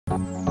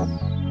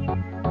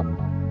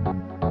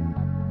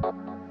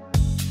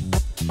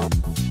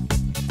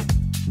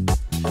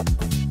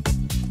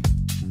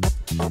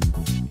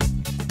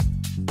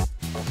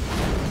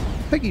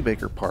Peggy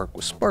Baker Park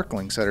was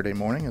sparkling Saturday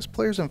morning as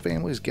players and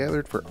families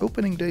gathered for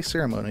opening day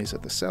ceremonies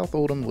at the South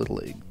Oldham Little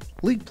League.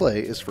 League play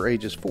is for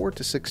ages 4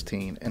 to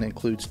 16 and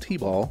includes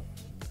t-ball,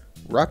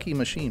 rocky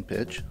machine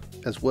pitch,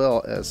 as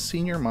well as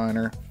senior,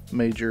 minor,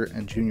 major,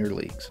 and junior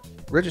leagues.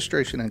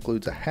 Registration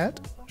includes a hat,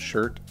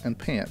 shirt, and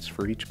pants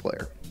for each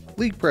player.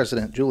 League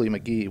President Julie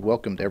McGee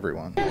welcomed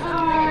everyone.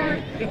 Our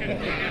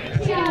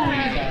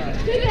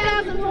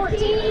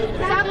 2014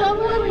 South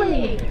Oldham Little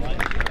League.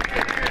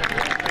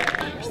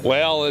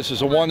 Well, this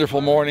is a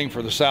wonderful morning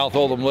for the South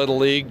Oldham Little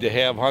League to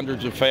have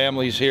hundreds of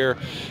families here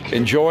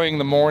enjoying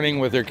the morning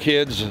with their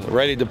kids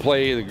ready to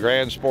play the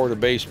grand sport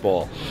of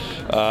baseball.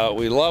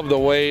 We love the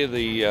way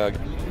the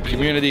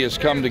community has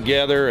come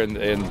together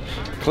and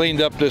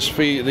cleaned up these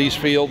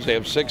fields. They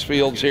have 6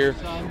 fields here.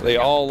 They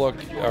all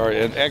are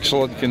in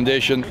excellent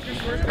condition.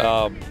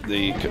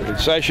 The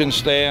concession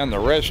stand, the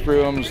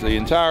restrooms, the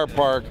entire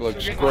park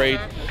looks great.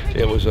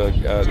 It was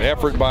an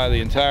effort by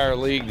the entire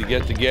league to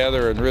get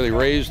together and really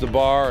raise the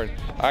bar, and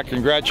I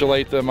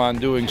congratulate them on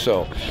doing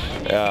so.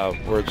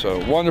 It's a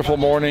wonderful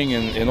morning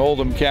in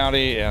Oldham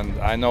County, and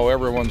I know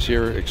everyone's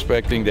here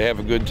expecting to have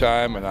a good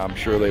time, and I'm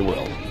sure they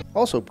will.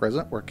 Also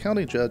present were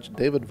County Judge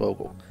David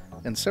Vogel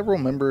and several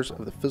members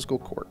of the Fiscal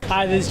Court.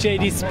 Hi, this is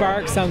J.D.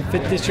 Sparks. I'm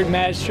 5th District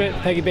Magistrate.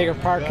 Peggy Baker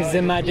Park is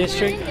in my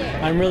district.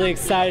 I'm really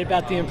excited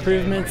about the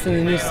improvements in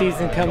the new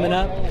season coming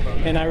up,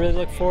 and I really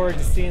look forward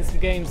to seeing some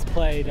games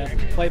played,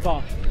 play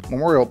ball.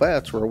 Memorial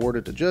bats were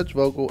awarded to Judge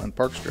Vogel and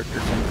Parks Director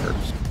Tim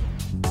Curtis.